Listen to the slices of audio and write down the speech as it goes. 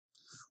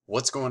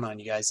What's going on,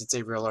 you guys? It's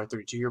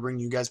AverillR32 here,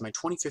 bringing you guys my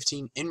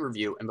 2015 in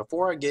review. And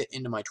before I get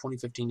into my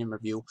 2015 in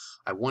review,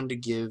 I wanted to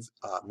give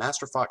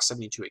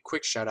MasterFox72 a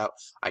quick shout out.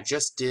 I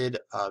just did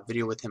a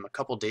video with him a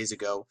couple days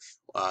ago.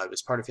 It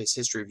was part of his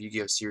History of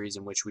Yu-Gi-Oh series,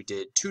 in which we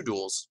did two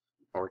duels,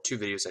 or two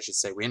videos, I should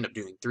say. We ended up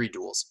doing three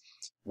duels,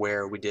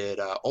 where we did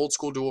old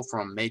school duel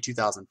from May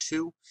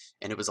 2002,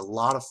 and it was a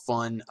lot of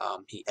fun.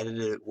 He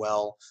edited it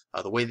well.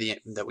 The way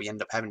that we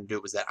ended up having to do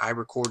it was that I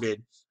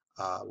recorded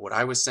what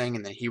I was saying,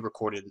 and then he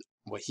recorded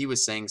what he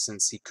was saying,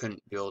 since he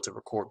couldn't be able to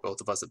record both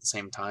of us at the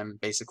same time,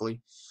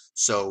 basically.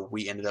 So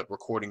we ended up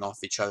recording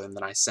off each other, and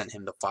then I sent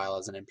him the file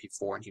as an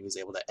MP4, and he was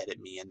able to edit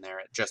me in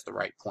there at just the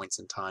right points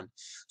in time.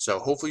 So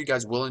hopefully you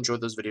guys will enjoy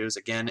those videos.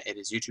 Again, it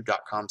is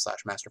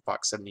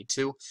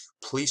youtube.com/MasterFox72.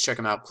 Please check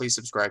him out. Please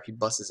subscribe. He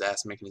busts his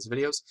ass making his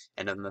videos.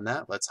 And other than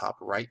that, let's hop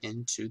right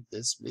into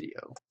this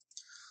video.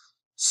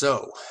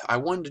 So, I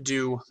wanted to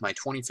do my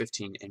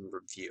 2015 in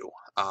review.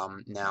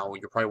 Now,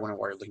 you're probably wondering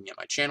why you're looking at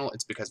my channel.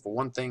 It's because, for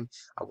one thing,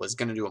 I was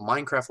going to do a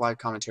Minecraft live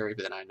commentary,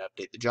 but then I had to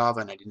update the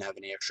Java, and I didn't have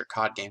any extra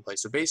COD gameplay.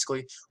 So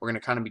basically, we're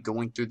going to kind of be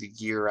going through the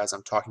year as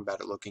I'm talking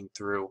about it, looking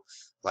through,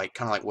 like,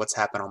 kind of like what's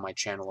happened on my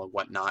channel and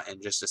whatnot, and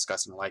just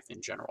discussing life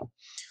in general.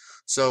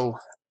 So,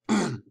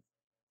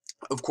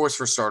 of course,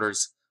 for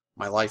starters,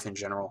 my life in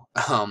general.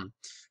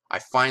 I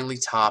finally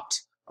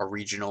topped a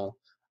regional.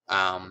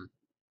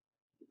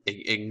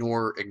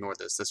 Ignore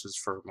this was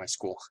for my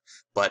school,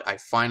 but I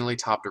finally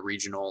topped a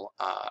regional.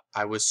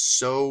 I was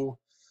so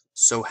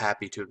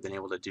happy to have been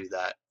able to do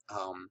that.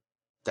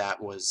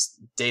 That was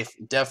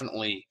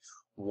definitely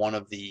one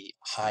of the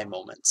high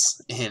moments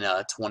in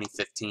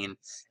 2015.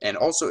 And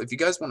also, if you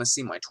guys want to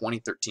see my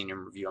 2013 in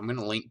review, I'm going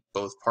to link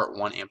both part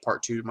 1 and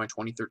part 2 of my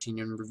 2013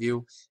 in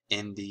review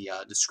in the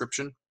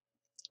description,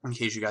 in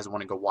case you guys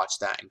want to go watch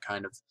that and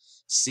kind of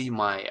see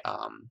my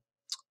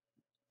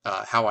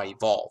how I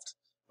evolved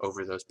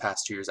over those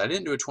past 2 years. I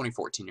didn't do a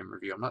 2014 in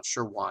review. I'm not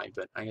sure why,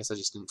 but I guess I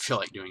just didn't feel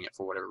like doing it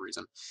for whatever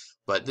reason.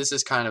 But this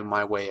is kind of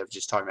my way of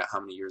just talking about how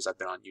many years I've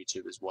been on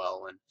YouTube as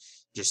well, and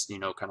just,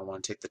 kind of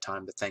want to take the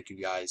time to thank you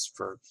guys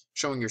for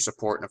showing your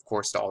support, and of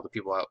course to all the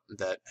people out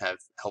that have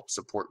helped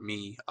support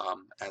me.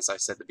 As I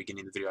said at the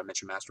beginning of the video, I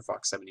mentioned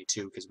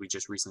MasterFox72 because we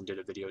just recently did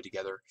a video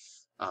together,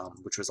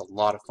 which was a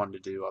lot of fun to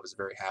do. I was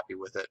very happy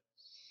with it.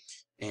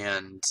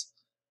 And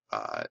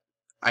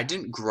I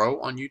didn't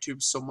grow on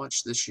YouTube so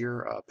much this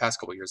year. Past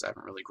couple years, I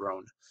haven't really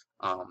grown,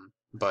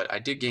 but I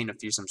did gain a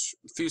few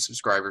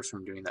subscribers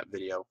from doing that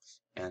video,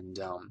 and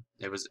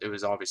it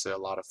was obviously a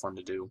lot of fun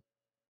to do.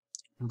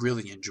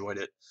 Really enjoyed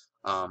it.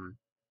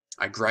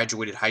 I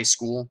graduated high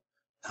school.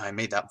 I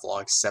made that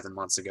vlog 7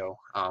 months ago.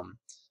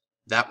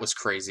 That was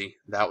crazy.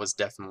 That was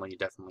definitely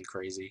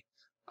crazy.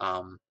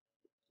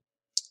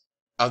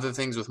 Other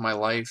things with my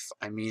life,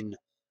 I mean,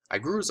 I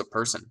grew as a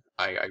person.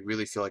 I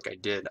really feel like I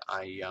did.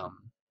 I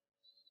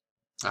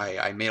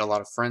made a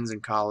lot of friends in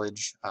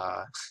college.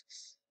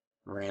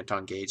 Rant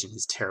on Gage and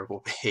his terrible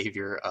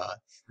behavior.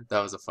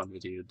 That was a fun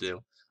video to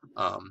do.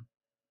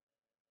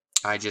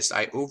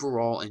 I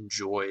overall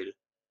enjoyed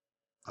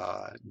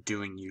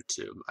doing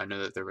YouTube. I know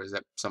that there was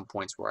at some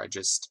points where I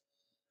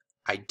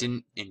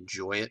didn't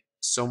enjoy it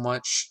so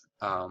much.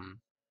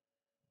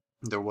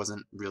 There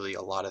wasn't really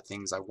a lot of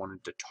things I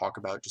wanted to talk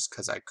about, just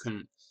because I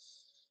couldn't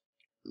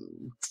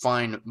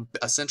find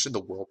essentially the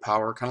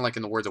willpower. Kind of like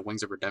in the words of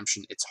Wings of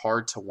Redemption, it's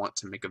hard to want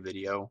to make a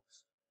video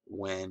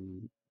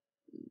when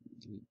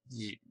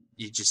you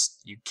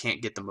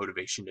can't get the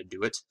motivation to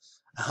do it.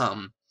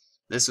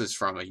 This was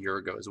from a year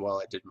ago as well.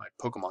 I did my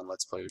Pokemon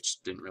Let's Play,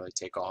 which didn't really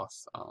take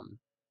off,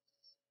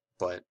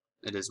 but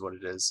it is what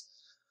it is.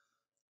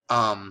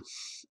 I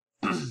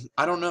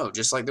don't know,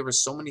 just like there were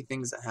so many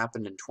things that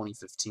happened in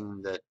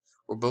 2015 that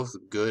were both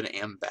good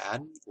and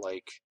bad.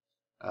 Like,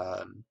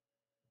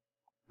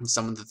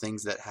 some of the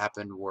things that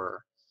happened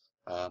were,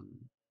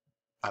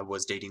 I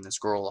was dating this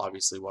girl,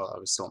 obviously, while I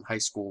was still in high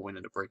school. We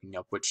ended up breaking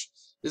up, which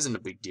isn't a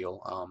big deal.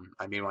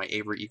 I made my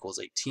Avery equals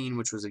 18,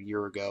 which was a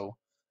year ago.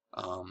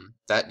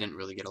 That didn't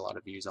really get a lot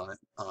of views on it,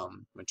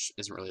 which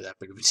isn't really that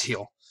big of a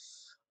deal.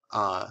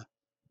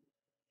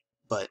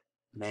 But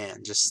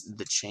man, just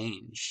the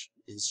change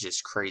is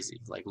just crazy.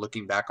 Like,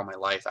 looking back on my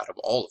life out of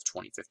all of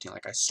 2015,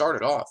 like, I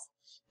started off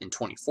in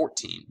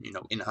 2014,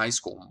 in high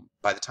school.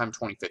 By the time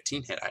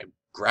 2015 hit, I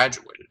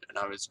graduated and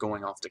I was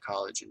going off to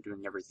college and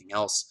doing everything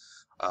else.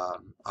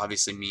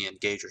 Obviously, me and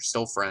Gage are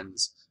still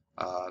friends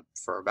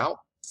for about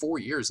 4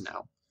 years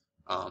now,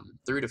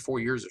 3 to 4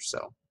 years or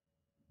so,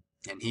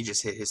 and he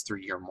just hit his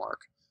 3-year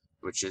mark,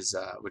 which is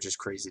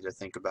crazy to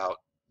think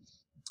about.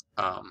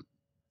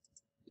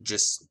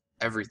 Just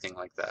everything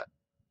like that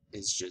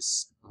is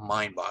just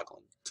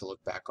mind-boggling to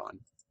look back on.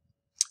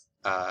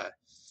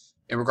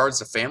 In regards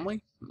to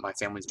family, my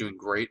family's doing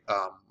great.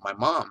 My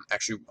mom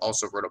actually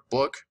also wrote a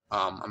book.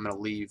 I'm going to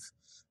leave,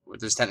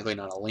 there's technically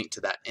not a link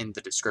to that in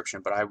the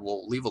description, but I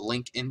will leave a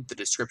link in the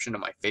description to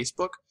my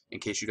Facebook in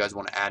case you guys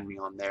want to add me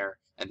on there.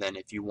 And then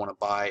if you want to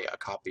buy a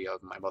copy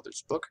of my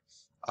mother's book,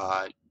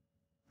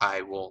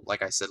 I will,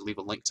 like I said, leave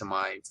a link to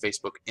my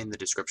Facebook in the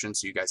description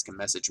so you guys can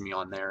message me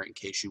on there in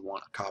case you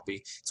want a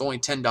copy. It's only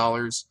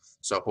 $10,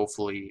 so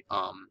hopefully,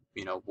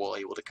 you know, we'll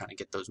able to kind of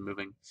get those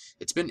moving.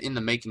 It's been in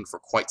the making for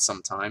quite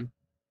some time,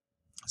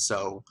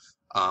 so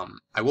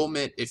I will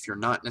admit, if you're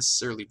not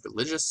necessarily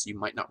religious, you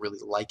might not really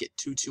like it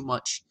too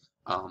much,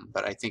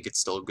 but I think it's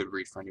still a good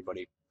read for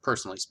anybody.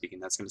 Personally speaking,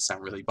 that's going to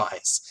sound really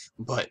biased,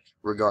 but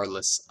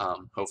regardless,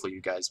 hopefully you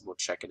guys will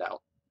check it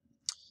out.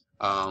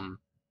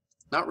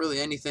 Not really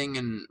anything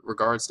in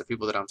regards to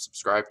people that I'm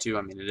subscribed to.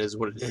 I mean, it is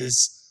what it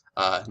is.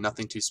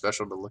 Nothing too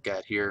special to look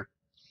at here.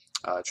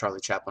 Charlie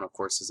Chaplin, of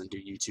course, doesn't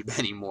do YouTube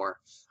anymore.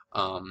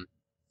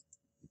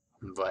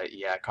 But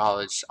yeah,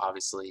 college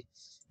obviously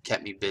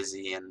kept me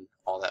busy and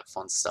all that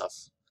fun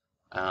stuff.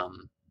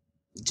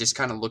 Just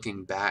kind of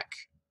looking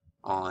back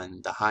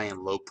on the high and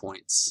low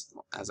points,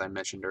 as I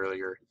mentioned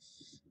earlier,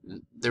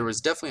 there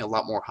was definitely a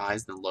lot more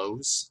highs than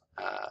lows.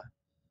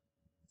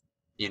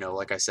 You know,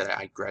 like I said,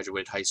 I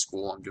graduated high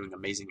school. I'm doing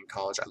amazing in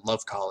college. I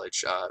love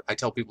college. I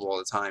tell people all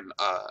the time,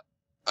 a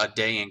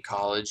day in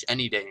college,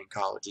 any day in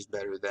college is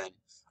better than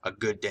a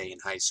good day in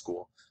high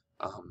school,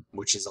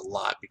 which is a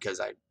lot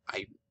because I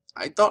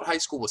thought high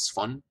school was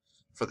fun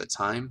for the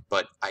time,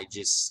 but I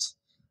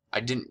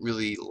didn't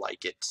really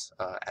like it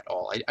at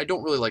all. I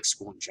don't really like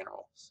school in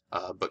general,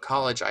 but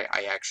college I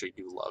actually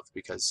do love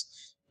because,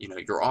 you know,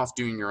 you're off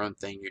doing your own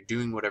thing. You're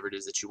doing whatever it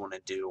is that you want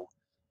to do.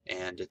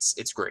 And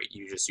it's great.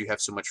 You have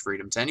so much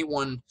freedom. To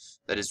anyone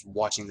that is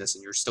watching this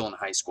and you're still in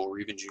high school or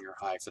even junior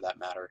high for that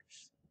matter,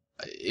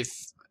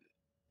 if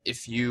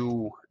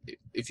you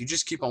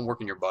just keep on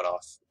working your butt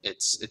off,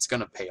 it's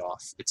gonna pay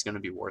off. It's gonna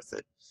be worth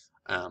it.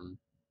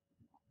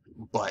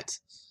 But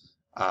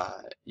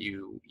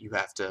you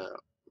have to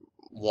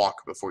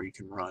walk before you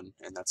can run,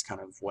 and that's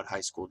kind of what high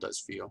school does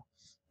for you.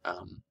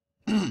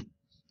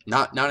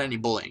 Not any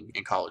bullying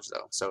in college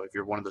though. So if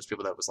you're one of those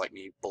people that was like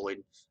me,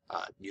 bullied,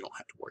 you don't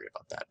have to worry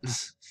about that.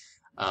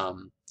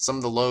 Some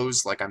of the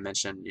lows, like I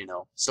mentioned, you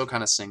know, still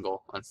kind of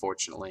single,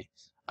 unfortunately.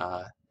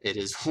 It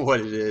is what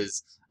it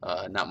is.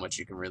 Not much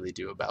you can really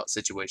do about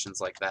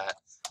situations like that.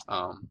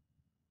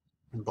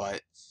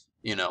 But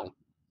you know,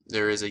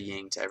 there is a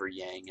yin to every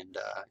yang, and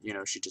you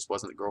know, she just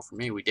wasn't the girl for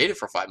me. We dated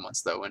for 5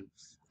 months though, and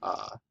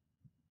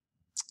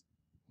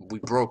we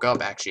broke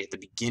up actually at the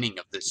beginning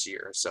of this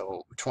year,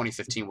 so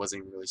 2015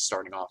 wasn't even really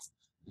starting off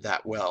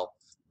that well,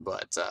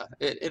 but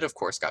it of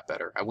course got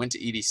better. I went to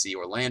EDC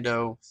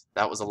Orlando.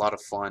 That was a lot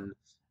of fun.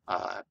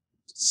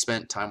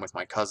 Spent time with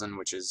my cousin,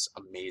 which is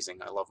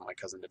amazing. I love my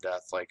cousin to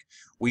death. Like,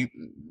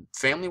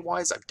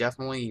 family-wise, I've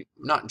definitely,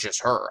 not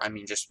just her, I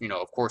mean, just, you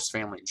know, of course,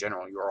 family in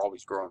general, you're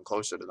always growing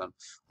closer to them,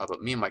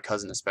 but me and my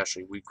cousin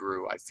especially, we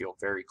grew, I feel,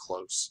 very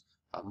close,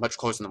 much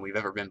closer than we've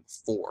ever been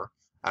before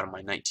out of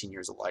my 19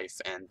 years of life,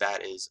 and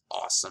that is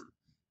awesome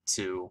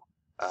to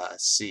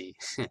see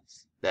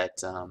that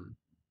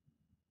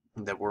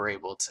that we're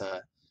able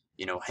to,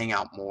 you know, hang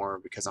out more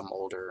because I'm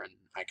older and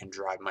I can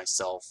drive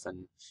myself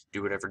and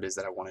do whatever it is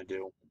that I want to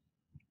do.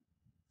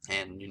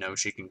 And, you know,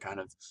 she can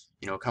kind of,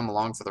 you know, come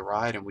along for the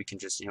ride, and we can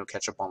just, you know,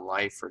 catch up on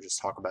life or just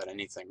talk about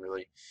anything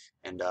really.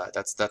 And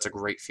that's a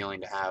great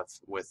feeling to have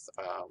with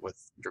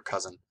your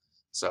cousin.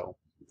 So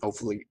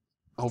hopefully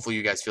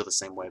you guys feel the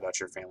same way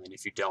about your family, and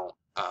if you don't,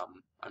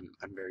 I'm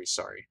very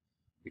sorry,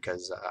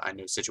 because I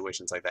know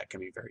situations like that can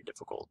be very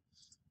difficult.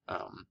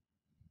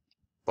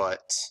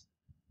 But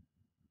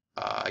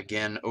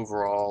again,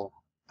 overall,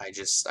 I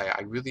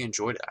really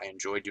enjoyed it. I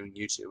enjoyed doing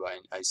YouTube.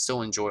 I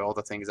still enjoy all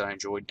the things that I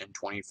enjoyed in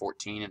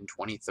 2014 and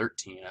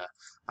 2013.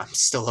 I'm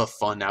still a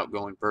fun,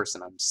 outgoing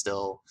person. I'm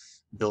still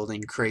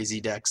building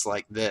crazy decks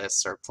like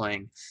this, or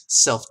playing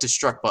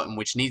Self-Destruct Button,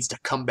 which needs to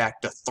come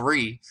back to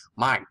 3.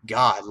 My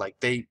God, like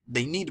they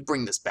need to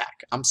bring this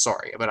back. I'm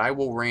sorry, but I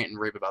will rant and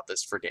rave about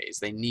this for days.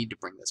 They need to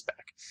bring this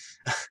back.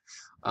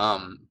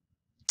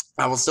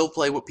 I will still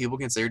play what people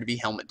consider to be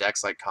helmet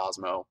decks like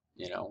Cosmo.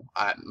 You know,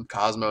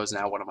 Cosmo is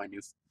now one of my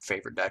new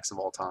favorite decks of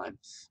all time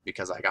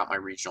because I got my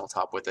regional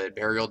top with it.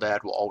 Burial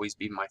Dad will always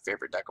be my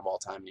favorite deck of all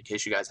time. In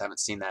case you guys haven't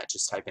seen that,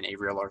 just type in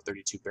Avriel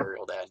R32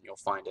 Burial Dad and you'll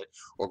find it.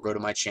 Or go to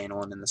my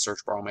channel, and in the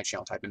search bar on my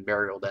channel, type in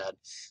Burial Dad.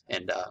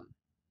 And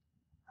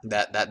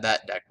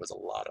that deck was a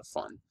lot of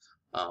fun.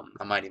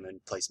 I might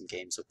even play some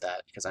games with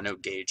that because I know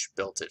Gage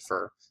built it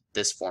for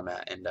this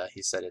format, and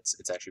he said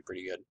it's actually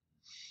pretty good.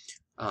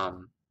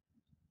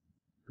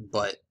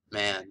 But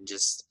man,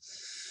 just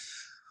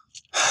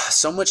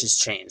so much has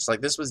changed.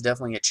 Like, this was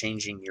definitely a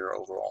changing year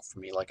overall for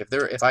me. Like,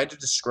 if I had to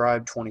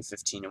describe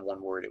 2015 in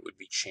one word, it would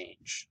be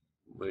change.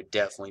 It would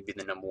definitely be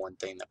the #1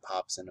 thing that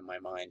pops into my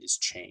mind, is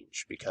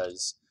change,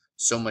 because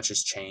so much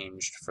has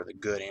changed for the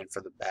good and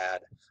for the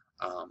bad.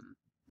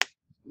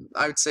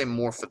 I would say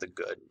more for the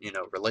good. You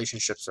know,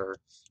 relationships are,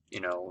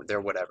 you know,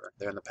 they're whatever.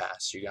 They're in the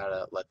past. You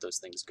gotta let those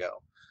things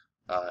go.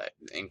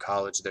 In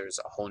college, there's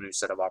a whole new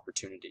set of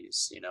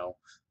opportunities. You know,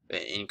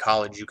 in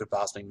college, you could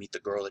possibly meet the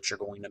girl that you're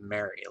going to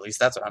marry. At least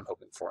that's what I'm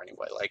hoping for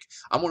anyway. Like,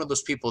 I'm one of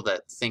those people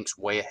that thinks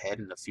way ahead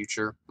in the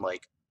future.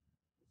 Like,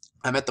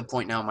 I'm at the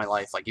point now in my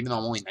life, like even though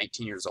I'm only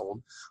 19 years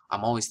old,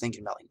 I'm always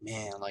thinking about like,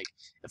 man, like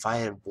if I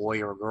had a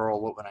boy or a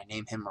girl, what would I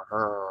name him or her?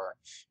 Or,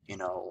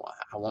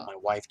 I want my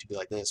wife to be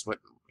like this. What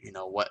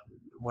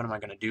am I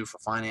gonna do for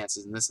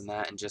finances and this and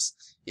that? And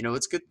just,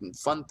 it's good and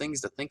fun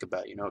things to think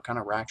about. It kind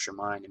of racks your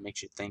mind and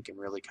makes you think and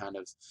really kind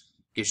of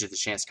gives you the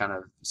chance to kind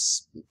of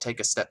take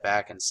a step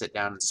back and sit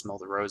down and smell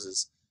the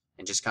roses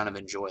and just kind of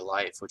enjoy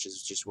life, which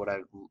is just what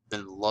I've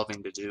been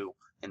loving to do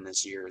in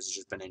this year. Has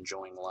just been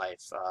enjoying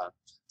life.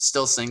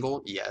 Still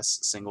single, yes,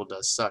 single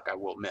does suck. I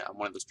will admit, I'm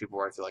one of those people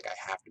where I feel like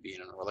I have to be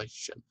in a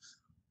relationship,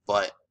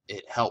 but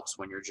it helps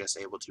when you're just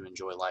able to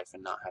enjoy life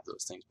and not have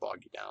those things bog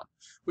you down,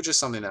 which is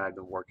something that I've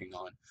been working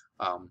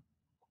on.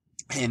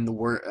 And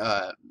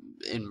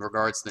in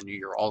regards to the new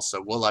year,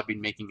 also, will I be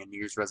making a New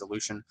Year's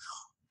resolution?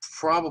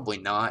 Probably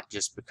not,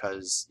 just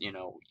because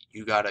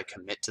you gotta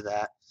commit to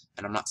that.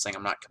 And I'm not saying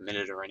I'm not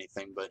committed or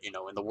anything, but in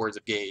the words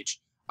of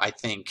Gage, I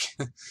think,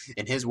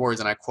 in his words,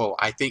 and I quote,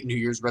 I think New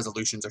Year's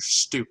resolutions are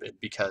stupid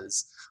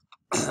because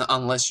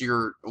unless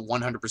you're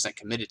 100%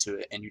 committed to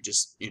it and you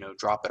just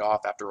drop it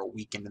off after a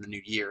week into the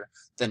new year,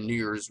 then New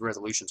Year's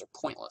resolutions are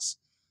pointless.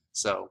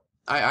 So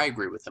I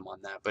agree with him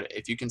on that. But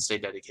if you can stay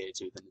dedicated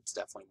to it, then it's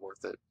definitely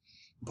worth it.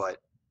 But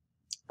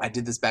I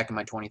did this back in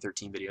my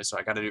 2013 video, so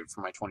I got to do it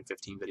for my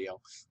 2015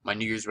 video. My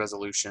New Year's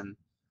resolution,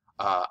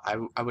 I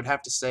would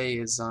have to say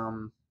is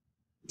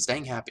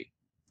staying happy.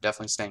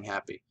 Definitely staying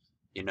happy.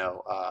 You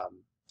know,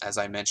 as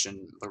I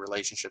mentioned, the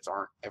relationships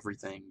aren't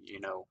everything.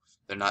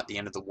 They're not the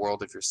end of the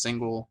world if you're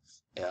single.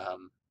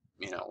 Um,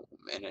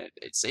 and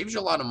it saves you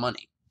a lot of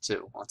money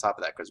too. On top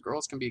of that, because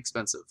girls can be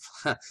expensive.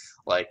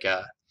 Like,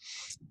 a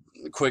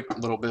quick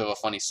little bit of a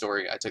funny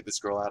story. I took this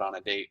girl out on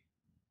a date.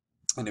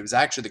 And it was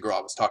actually the girl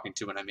I was talking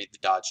to when I made the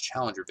Dodge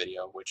Challenger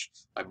video, which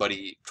my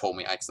buddy told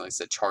me I accidentally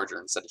said Charger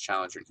instead of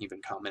Challenger, and he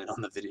even commented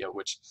on the video,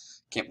 which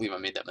can't believe I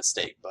made that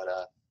mistake. But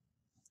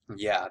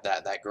yeah,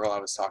 that girl I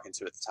was talking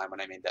to at the time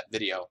when I made that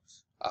video,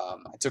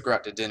 I took her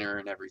out to dinner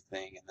and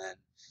everything, and then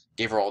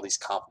gave her all these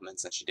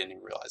compliments, and she didn't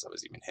even realize I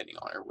was even hitting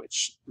on her,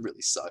 which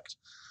really sucked.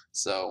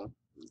 So,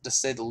 to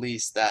say the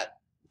least, that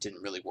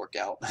didn't really work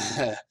out,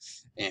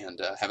 and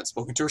haven't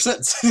spoken to her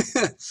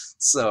since.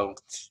 So,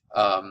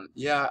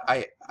 yeah,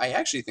 I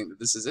actually think that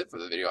this is it for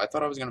the video. I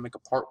thought I was gonna make a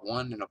part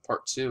 1 and a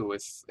part 2.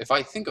 If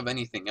I think of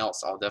anything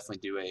else, I'll definitely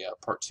do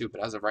a part 2.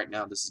 But as of right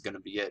now, this is gonna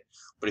be it.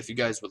 But if you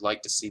guys would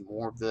like to see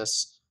more of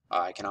this,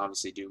 I can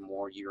obviously do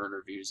more year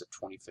interviews of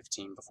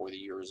 2015 before the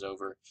year is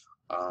over.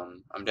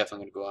 I'm definitely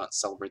going to go out and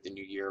celebrate the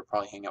new year,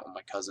 probably hang out with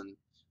my cousin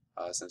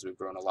since we've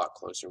grown a lot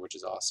closer, which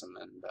is awesome.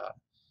 And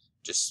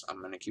I'm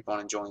going to keep on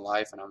enjoying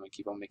life, and I'm going to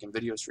keep on making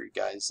videos for you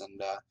guys. And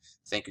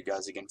thank you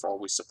guys again for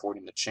always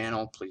supporting the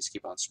channel. Please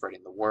keep on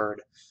spreading the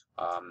word.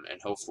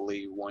 And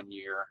hopefully one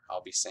year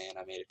I'll be saying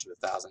I made it to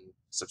 1,000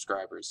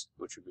 subscribers,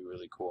 which would be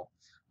really cool.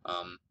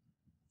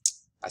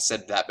 I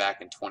said that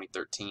back in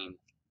 2013.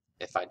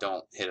 If I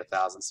don't hit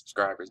 1,000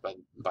 subscribers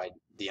by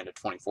the end of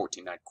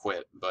 2014, I'd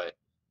quit. But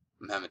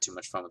I'm having too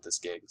much fun with this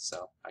gig,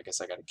 so I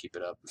guess I got to keep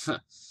it up.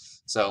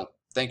 So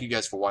thank you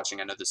guys for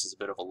watching. I know this is a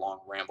bit of a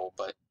long ramble,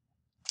 but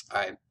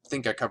I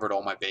think I covered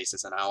all my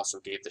bases, and I also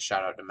gave the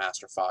shout out to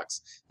Master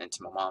Fox and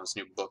to my mom's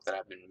new book that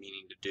I've been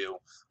meaning to do.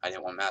 I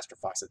didn't want Master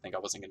Fox to think I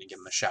wasn't going to give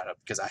him a shout out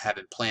because I have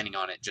been planning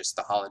on it. Just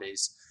the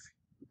holidays,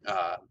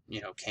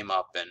 came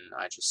up, and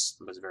I just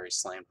was very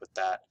slammed with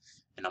that.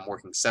 And I'm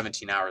working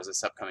 17 hours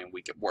this upcoming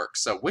week at work.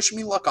 So wish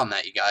me luck on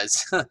that, you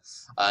guys.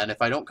 And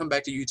if I don't come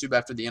back to YouTube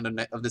after the end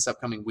of this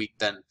upcoming week,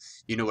 then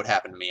you know what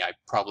happened to me. I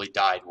probably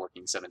died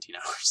working 17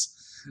 hours.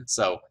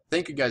 So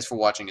thank you guys for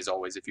watching as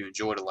always. If you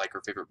enjoyed, a like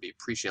or favorite would be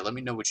appreciated. Let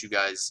me know what you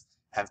guys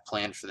have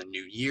planned for the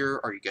new year.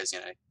 Are you guys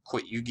going to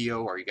quit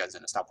Yu-Gi-Oh? Are you guys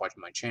going to stop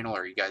watching my channel?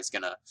 Are you guys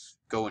going to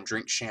go and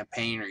drink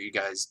champagne? Are you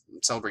guys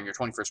celebrating your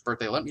 21st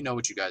birthday? Let me know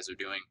what you guys are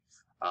doing.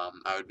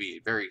 I would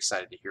be very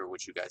excited to hear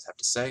what you guys have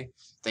to say.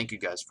 Thank you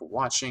guys for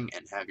watching,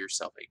 and have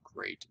yourself a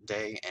great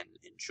day and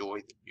enjoy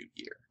the new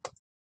year.